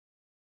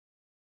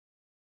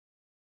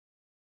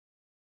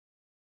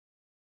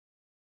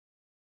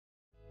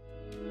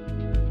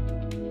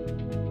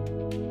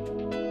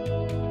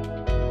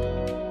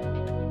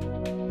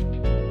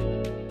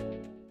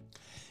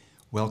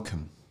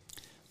Welcome.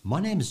 My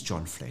name is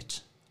John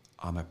Flett.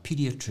 I'm a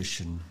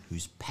pediatrician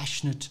who's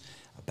passionate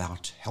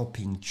about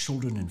helping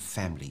children and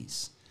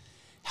families,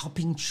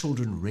 helping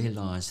children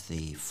realize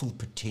their full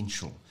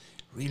potential,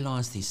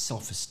 realize their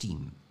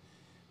self-esteem,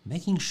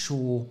 making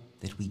sure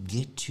that we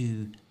get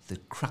to the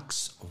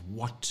crux of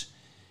what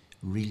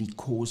really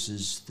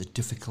causes the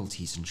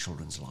difficulties in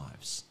children's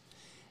lives.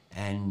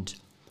 And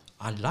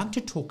I'd like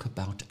to talk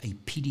about a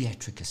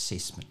pediatric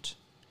assessment.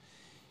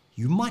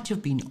 You might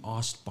have been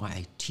asked by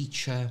a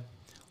teacher,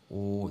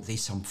 or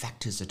there's some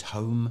factors at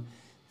home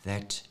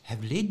that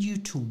have led you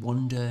to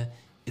wonder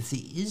if there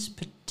is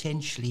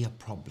potentially a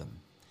problem.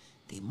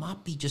 There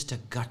might be just a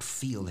gut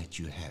feel that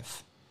you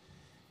have.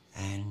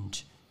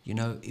 And,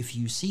 if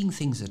you're seeing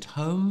things at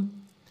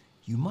home,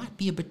 you might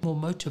be a bit more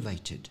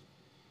motivated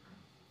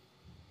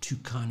to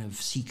kind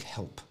of seek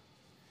help.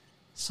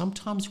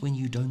 Sometimes when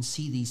you don't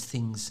see these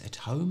things at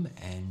home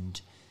and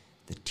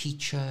the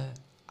teacher,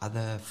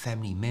 other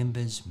family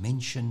members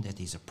mention that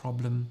there's a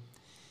problem,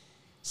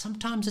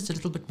 sometimes it's a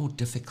little bit more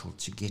difficult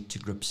to get to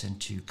grips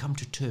and to come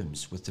to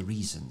terms with the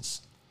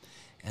reasons.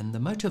 And the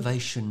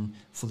motivation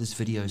for this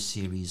video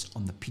series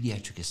on the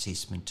pediatric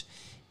assessment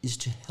is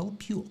to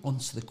help you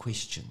answer the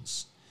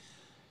questions.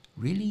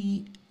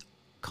 Really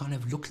kind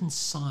of look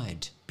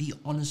inside, be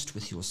honest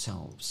with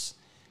yourselves,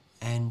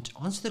 and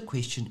answer the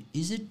question,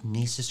 is it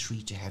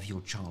necessary to have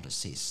your child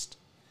assessed?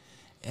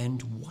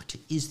 And what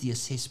is the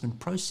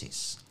assessment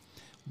process?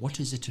 What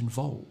does it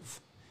involve?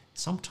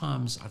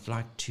 Sometimes I'd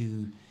like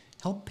to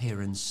help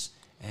parents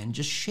and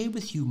just share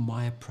with you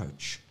my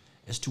approach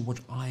as to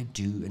what I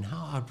do and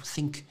how I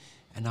think,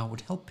 and I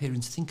would help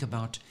parents think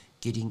about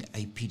getting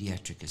a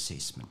pediatric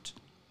assessment.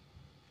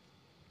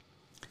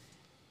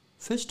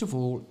 First of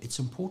all, it's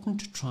important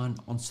to try and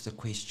answer the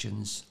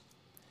questions,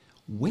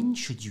 when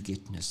should you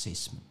get an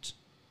assessment?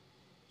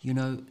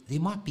 There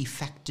might be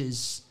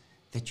factors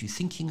that you're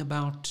thinking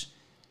about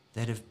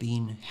that have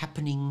been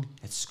happening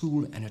at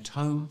school and at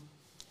home,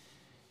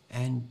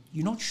 and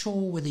you're not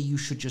sure whether you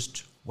should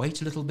just wait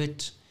a little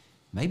bit.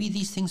 Maybe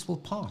these things will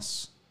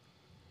pass.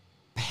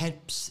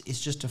 Perhaps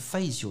it's just a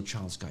phase your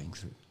child's going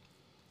through.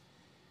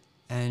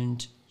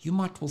 And you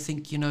might well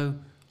think,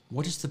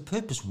 what is the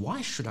purpose?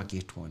 Why should I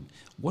get one?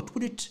 What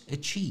would it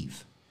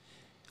achieve?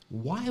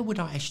 Why would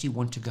I actually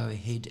want to go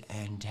ahead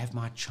and have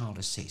my child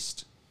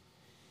assessed?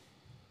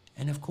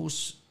 And of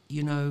course,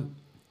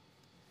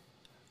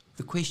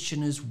 the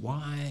question is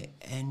why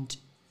and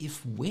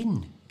if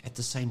when at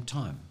the same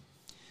time.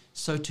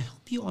 So to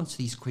help you answer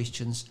these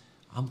questions,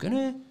 I'm going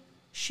to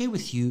share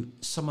with you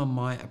some of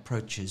my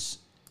approaches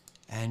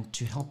and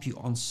to help you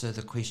answer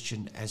the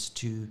question as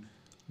to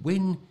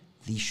when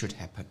these should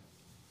happen.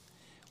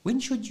 When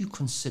should you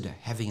consider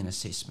having an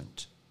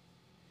assessment?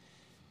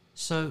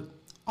 So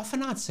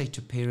often I'd say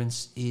to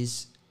parents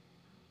is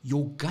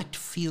your gut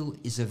feel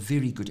is a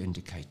very good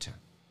indicator.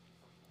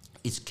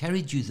 It's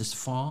carried you this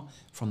far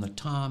from the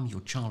time your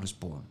child is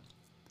born.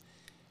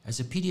 As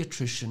a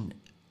pediatrician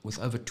with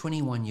over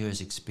 21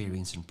 years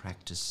experience in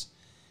practice,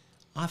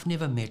 I've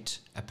never met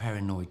a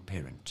paranoid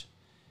parent.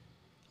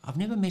 I've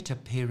never met a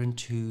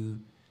parent who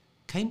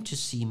came to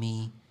see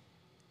me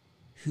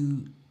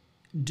who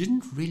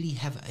didn't really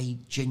have a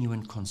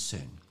genuine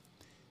concern.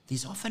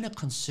 There's often a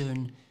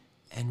concern,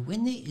 and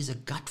when there is a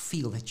gut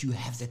feel that you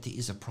have that there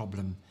is a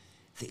problem,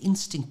 the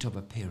instinct of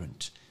a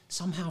parent,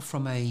 somehow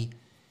from a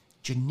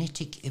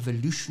genetic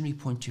evolutionary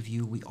point of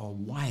view, we are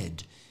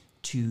wired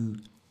to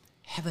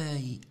have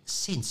a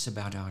sense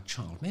about our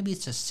child. Maybe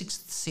it's a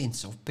sixth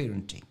sense of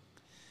parenting.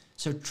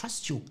 So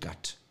trust your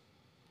gut.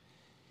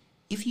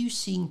 If you're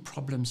seeing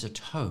problems at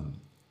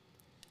home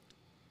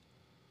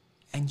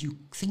and you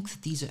think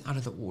that these are out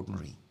of the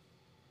ordinary,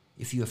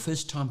 if you're a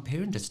first-time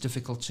parent, it's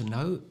difficult to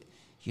know,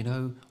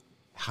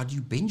 how do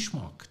you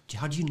benchmark?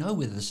 How do you know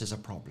whether this is a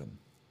problem?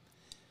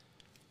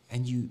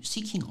 And you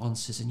seeking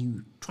answers and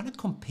you trying to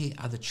compare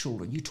other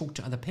children. You talk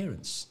to other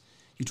parents.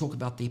 You talk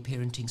about their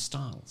parenting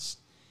styles.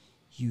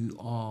 You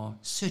are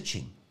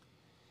searching.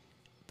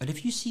 But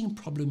if you're seeing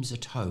problems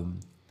at home,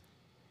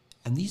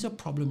 and these are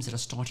problems that are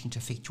starting to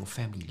affect your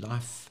family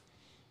life,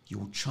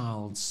 your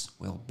child's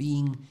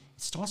well-being,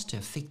 it starts to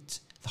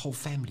affect the whole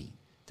family,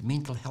 the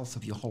mental health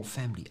of your whole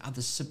family,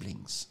 other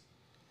siblings,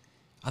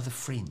 other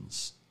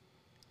friends,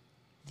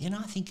 then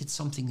I think it's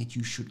something that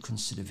you should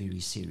consider very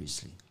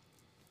seriously.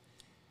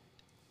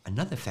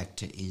 Another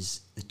factor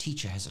is the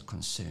teacher has a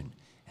concern,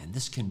 and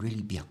this can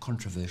really be a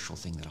controversial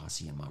thing that I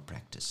see in my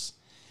practice.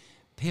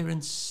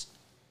 Parents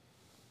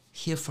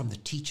hear from the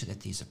teacher that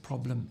there's a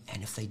problem,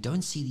 and if they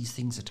don't see these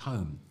things at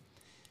home,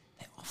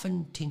 they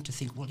often tend to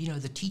think,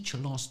 the teacher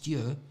last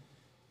year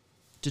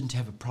didn't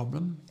have a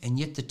problem, and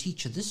yet the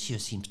teacher this year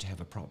seems to have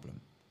a problem.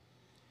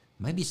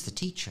 Maybe it's the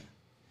teacher.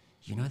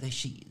 We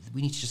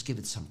need to just give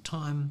it some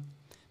time,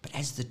 but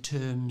as the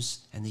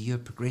terms and the year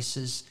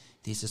progresses,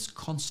 there's this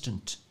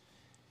constant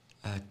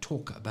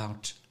talk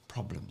about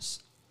problems.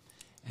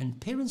 And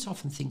parents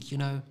often think,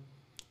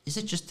 is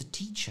it just the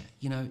teacher?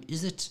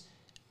 Is it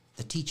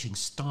the teaching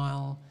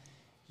style?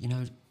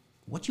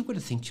 What you've got to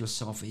think to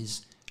yourself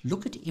is,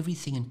 Look at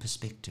everything in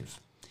perspective.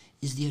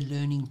 Is there a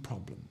learning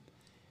problem?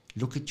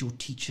 Look at your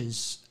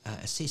teacher's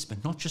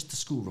assessment, not just the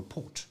school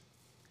report.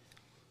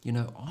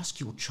 Ask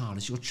your child,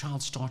 is your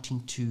child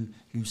starting to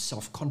lose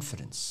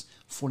self-confidence,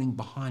 falling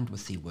behind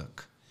with their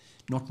work,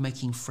 not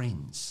making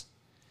friends?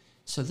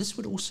 So this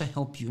would also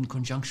help you in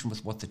conjunction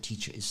with what the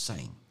teacher is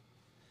saying.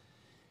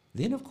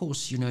 Then, of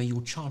course,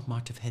 your child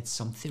might have had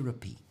some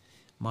therapy,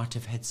 might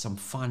have had some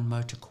fine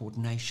motor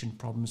coordination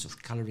problems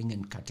with coloring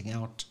and cutting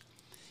out.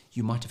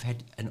 You might have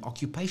had an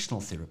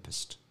occupational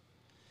therapist.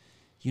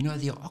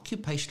 There are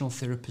occupational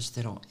therapists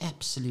that are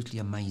absolutely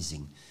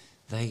amazing.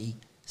 They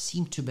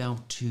seem to be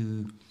able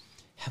to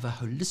have a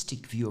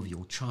holistic view of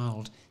your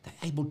child.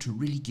 They're able to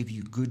really give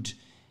you good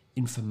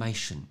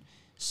information.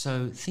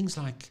 So things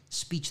like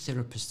speech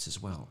therapists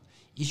as well.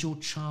 Is your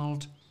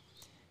child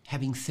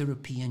having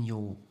therapy and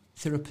your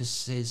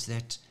therapist says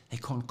that they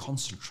can't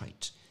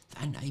concentrate?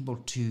 They're unable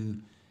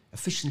to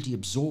efficiently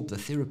absorb the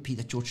therapy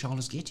that your child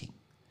is getting.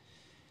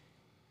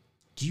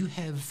 Do you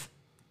have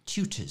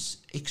tutors,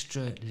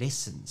 extra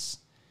lessons,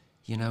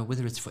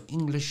 whether it's for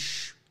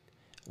English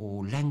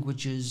or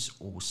languages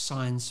or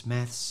science,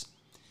 maths,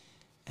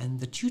 and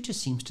the tutor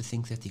seems to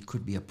think that there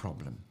could be a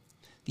problem?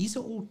 These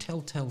are all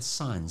telltale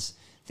signs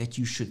that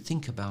you should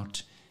think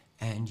about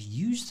and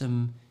use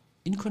them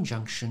in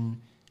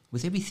conjunction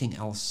with everything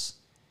else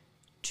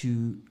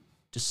to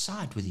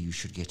decide whether you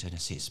should get an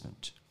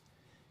assessment.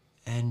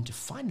 And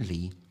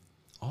finally,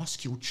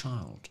 ask your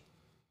child.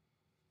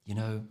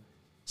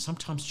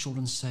 Sometimes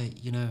children say,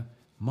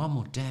 Mom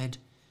or Dad,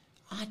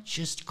 I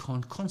just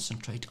can't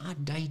concentrate. I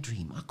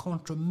daydream. I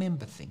can't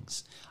remember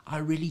things. I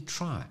really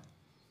try,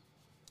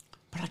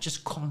 but I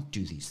just can't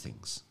do these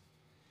things.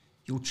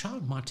 Your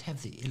child might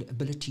have the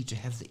ability to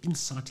have the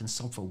insight and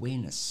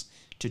self-awareness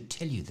to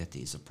tell you that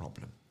there's a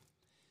problem.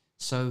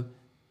 So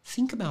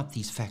think about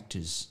these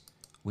factors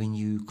when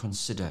you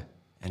consider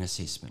an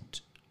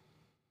assessment.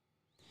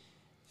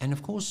 And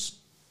of course,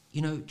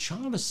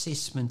 child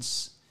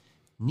assessments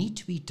need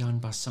to be done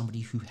by somebody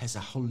who has a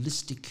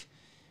holistic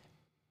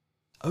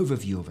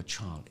overview of a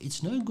child.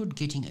 It's no good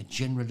getting a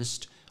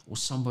generalist or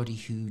somebody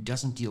who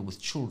doesn't deal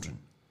with children.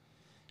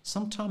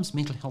 Sometimes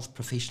mental health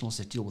professionals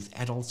that deal with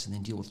adults and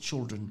then deal with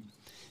children,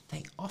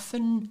 they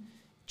often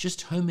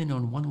just home in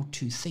on one or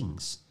two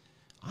things.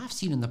 I've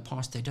seen in the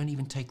past they don't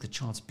even take the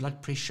child's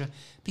blood pressure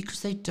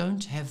because they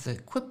don't have the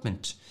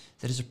equipment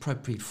that is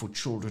appropriate for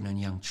children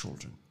and young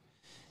children.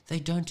 They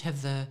don't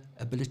have the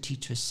ability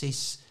to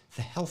assess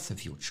the health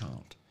of your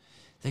child.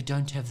 They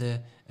don't have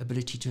the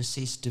ability to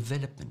assess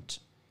development.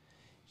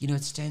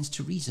 It stands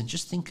to reason.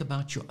 Just think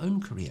about your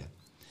own career.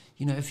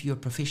 If you're a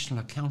professional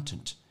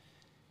accountant,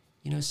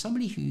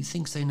 somebody who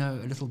thinks they know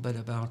a little bit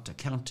about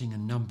accounting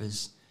and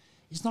numbers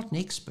is not an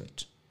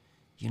expert,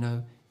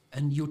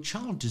 and your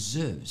child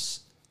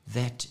deserves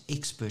that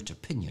expert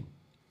opinion.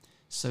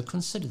 So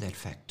consider that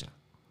factor.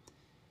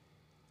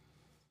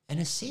 An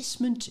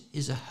assessment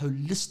is a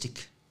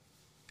holistic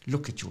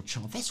look at your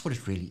child. That's what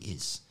it really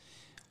is.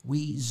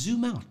 We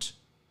zoom out.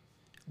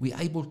 We're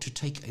able to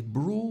take a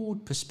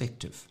broad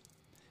perspective.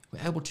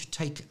 We're able to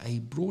take a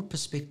broad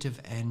perspective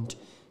and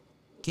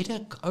get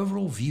an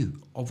overall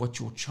view of what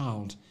your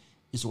child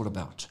is all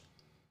about.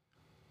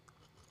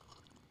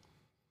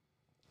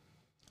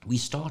 We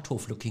start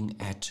off looking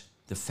at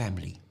the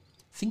family.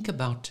 Think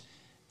about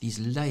these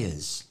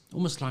layers,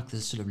 almost like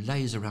the sort of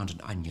layers around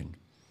an onion.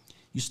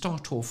 You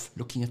start off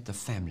looking at the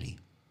family.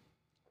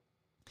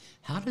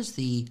 How does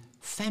the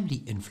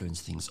family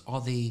influence things?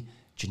 Are there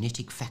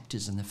genetic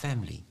factors in the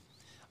family?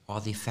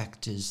 Are there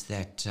factors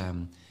that,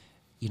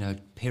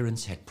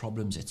 parents had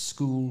problems at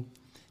school?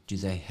 Do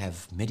they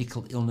have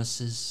medical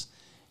illnesses?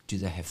 Do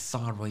they have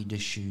thyroid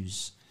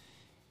issues?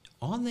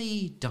 Are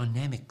there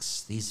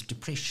dynamics? There's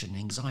depression,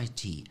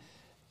 anxiety.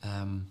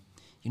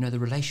 The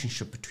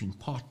relationship between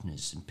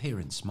partners and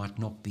parents might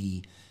not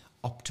be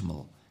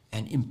optimal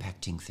and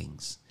impacting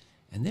things.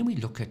 And then we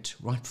look at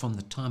right from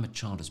the time a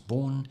child is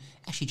born,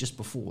 actually just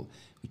before,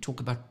 we talk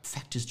about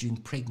factors during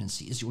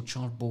pregnancy. Is your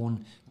child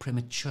born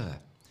premature?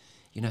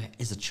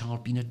 Is the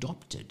child being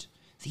adopted?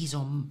 These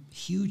are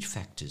huge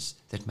factors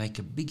that make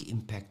a big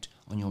impact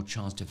on your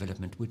child's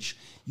development, which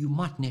you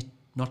might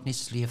not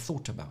necessarily have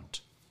thought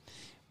about.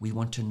 We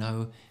want to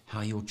know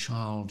how your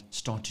child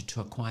started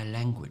to acquire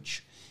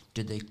language.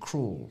 Did they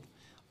crawl?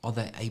 Are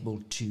they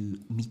able to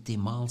meet their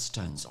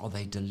milestones? Are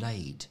they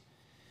delayed?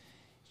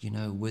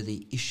 Were there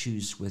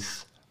issues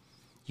with,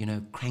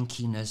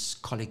 crankiness,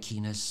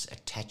 colickiness,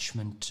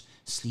 attachment,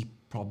 sleep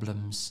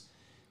problems?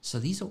 So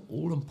these are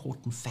all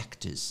important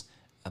factors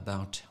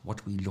about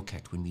what we look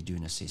at when we do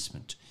an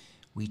assessment.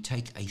 We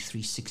take a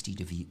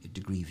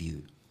 360-degree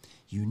view.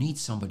 You need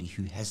somebody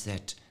who has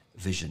that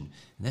vision.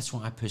 And that's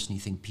why I personally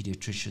think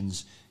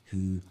pediatricians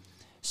who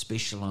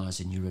specialize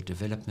in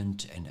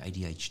neurodevelopment and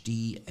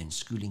ADHD and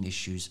schooling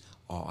issues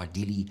are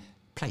ideally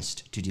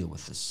placed to deal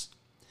with this.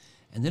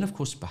 And then, of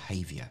course,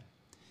 behavior.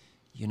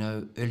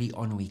 Early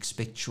on, we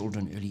expect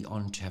children early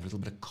on to have a little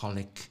bit of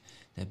colic,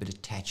 they're a bit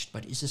attached,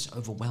 but is this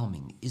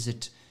overwhelming? Is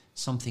it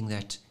something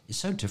that is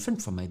so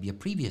different from maybe a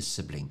previous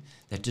sibling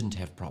that didn't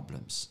have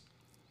problems.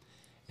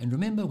 And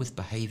remember, with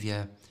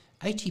behavior,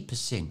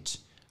 80%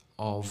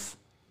 of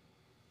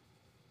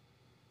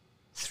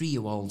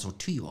 3-year-olds or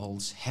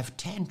 2-year-olds have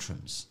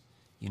tantrums.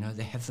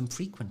 They have them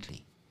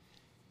frequently.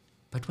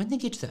 But when they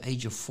get to the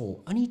age of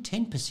 4, only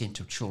 10%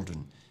 of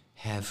children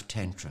have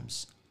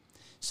tantrums.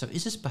 So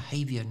is this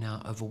behavior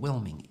now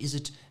overwhelming? Is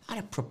it out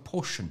of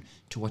proportion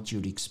to what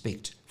you'd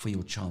expect for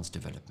your child's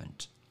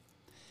development?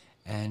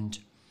 And,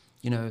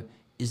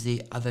 is there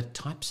other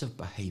types of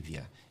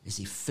behavior? Is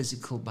there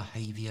physical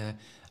behavior?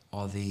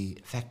 Are there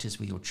factors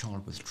where your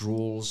child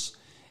withdraws?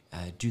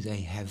 Do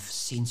they have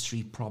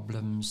sensory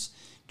problems?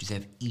 Do they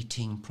have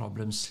eating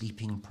problems,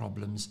 sleeping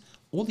problems?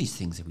 All these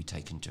things that we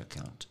take into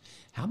account.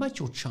 How about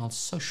your child's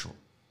social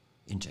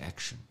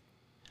interaction?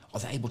 Are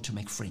they able to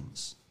make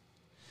friends?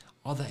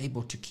 Are they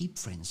able to keep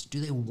friends? Do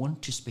they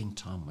want to spend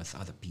time with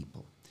other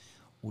people?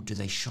 Or do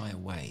they shy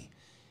away?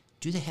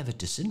 Do they have a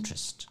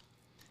disinterest?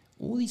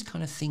 All these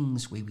kind of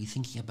things where we're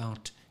thinking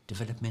about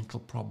developmental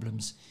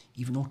problems,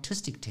 even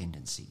autistic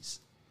tendencies.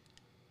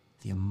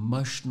 The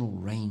emotional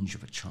range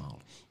of a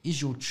child.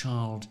 Is your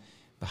child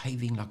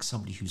behaving like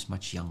somebody who's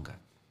much younger?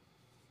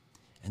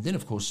 And then,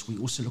 of course, we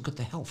also look at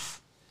the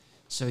health.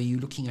 So you're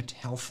looking at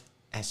health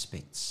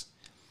aspects,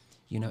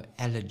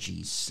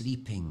 allergies,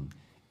 sleeping,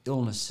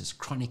 illnesses,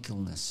 chronic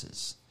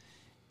illnesses.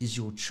 Is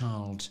your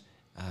child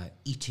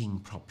eating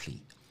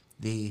properly?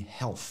 Their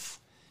health.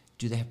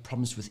 Do they have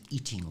problems with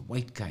eating,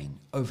 weight gain,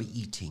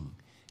 overeating,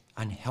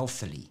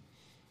 unhealthily?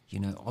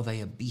 Are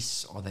they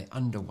obese? Are they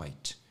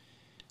underweight?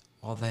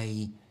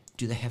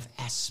 Do they have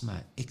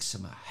asthma,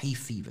 eczema, hay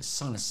fever,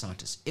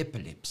 sinusitis,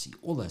 epilepsy,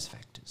 all those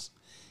factors?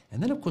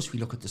 And then, of course, we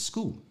look at the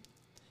school.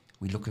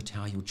 We look at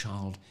how your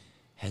child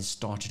has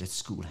started at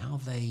school,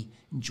 how they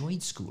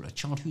enjoyed school. A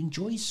child who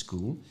enjoys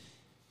school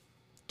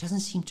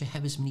doesn't seem to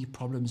have as many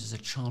problems as a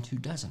child who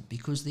doesn't,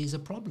 because there's a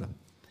problem.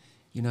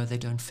 They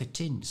don't fit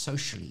in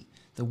socially.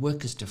 The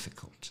work is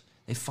difficult.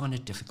 They find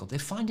it difficult. They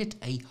find it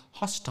a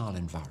hostile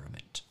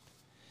environment.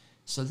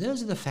 So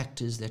those are the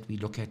factors that we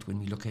look at when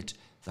we look at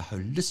the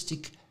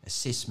holistic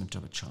assessment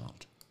of a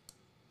child.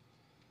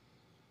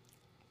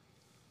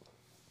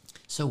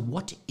 So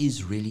what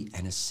is really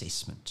an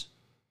assessment?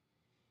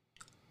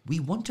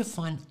 We want to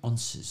find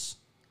answers.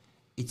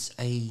 It's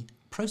a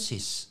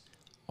process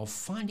of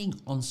finding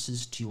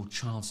answers to your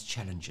child's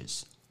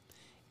challenges.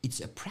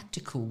 It's a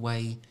practical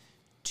way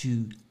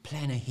to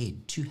plan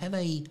ahead, to have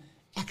an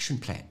action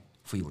plan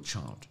for your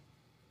child.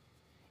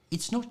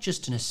 It's not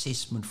just an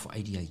assessment for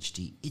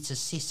ADHD, it's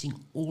assessing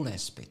all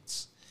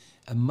aspects,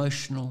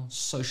 emotional,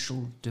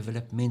 social,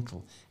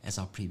 developmental, as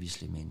I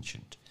previously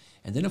mentioned.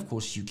 And then, of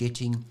course, you're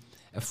getting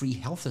a free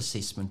health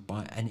assessment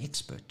by an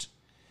expert,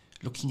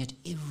 looking at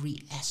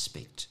every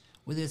aspect,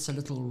 whether it's a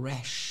little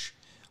rash,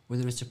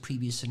 whether it's a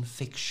previous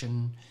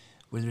infection,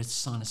 whether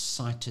it's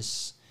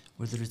sinusitis,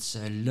 whether it's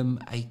a limb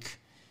ache,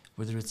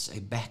 whether it's a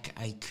back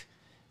ache.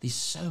 There's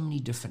so many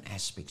different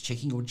aspects.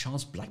 Checking your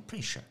child's blood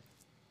pressure.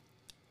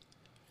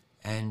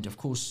 And of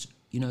course,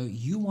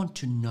 you want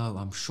to know,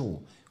 I'm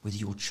sure, whether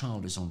your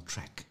child is on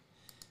track.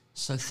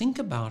 So think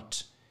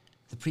about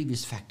the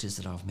previous factors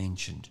that I've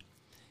mentioned.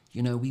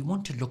 We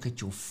want to look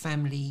at your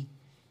family,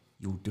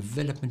 your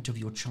development of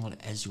your child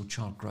as your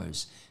child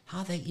grows,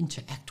 how they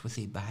interact with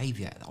their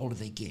behavior the older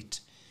they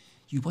get.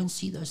 You won't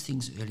see those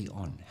things early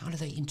on. How do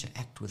they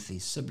interact with their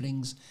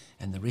siblings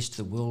and the rest of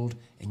the world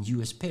and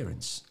you as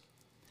parents?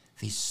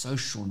 Their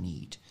social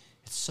need.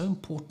 It's so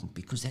important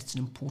because that's an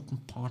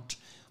important part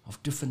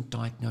of different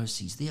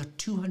diagnoses. There are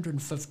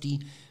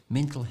 250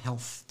 mental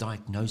health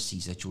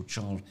diagnoses that your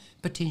child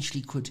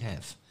potentially could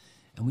have.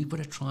 And we've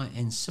got to try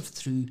and sift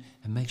through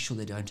and make sure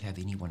they don't have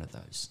any one of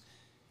those.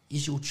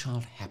 Is your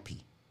child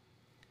happy?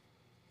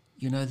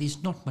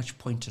 There's not much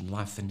point in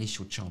life unless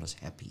your child is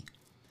happy.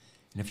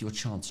 And if your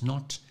child's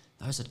not,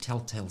 those are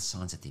telltale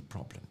signs that there are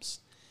problems.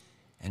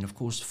 And of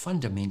course,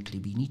 fundamentally,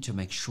 we need to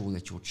make sure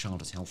that your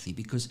child is healthy,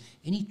 because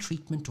any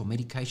treatment or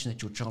medication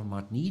that your child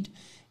might need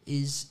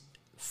is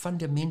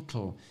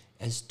fundamental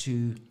as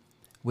to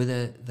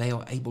whether they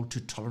are able to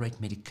tolerate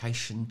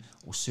medication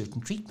or certain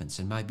treatments.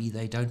 And maybe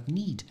they don't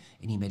need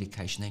any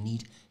medication, they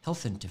need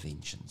health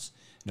interventions.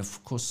 And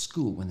of course,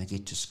 school, when they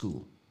get to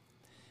school.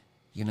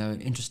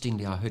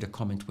 Interestingly, I heard a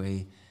comment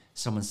where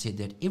someone said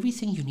that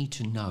everything you need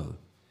to know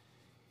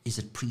is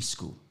at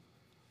preschool.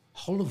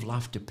 Whole of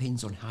life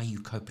depends on how you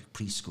cope at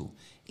preschool.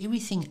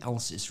 Everything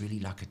else is really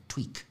like a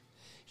tweak.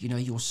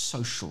 Your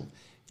social,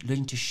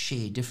 learning to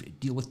share,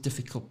 deal with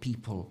difficult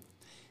people,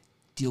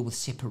 deal with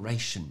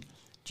separation,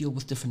 deal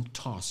with different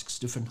tasks,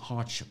 different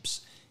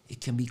hardships. It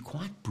can be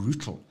quite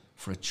brutal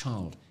for a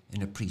child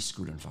in a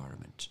preschool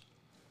environment.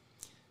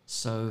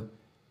 So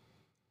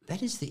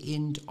that is the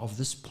end of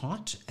this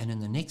part, and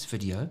in the next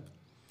video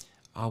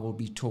I will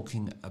be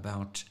talking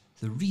about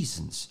the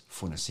reasons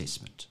for an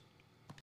assessment.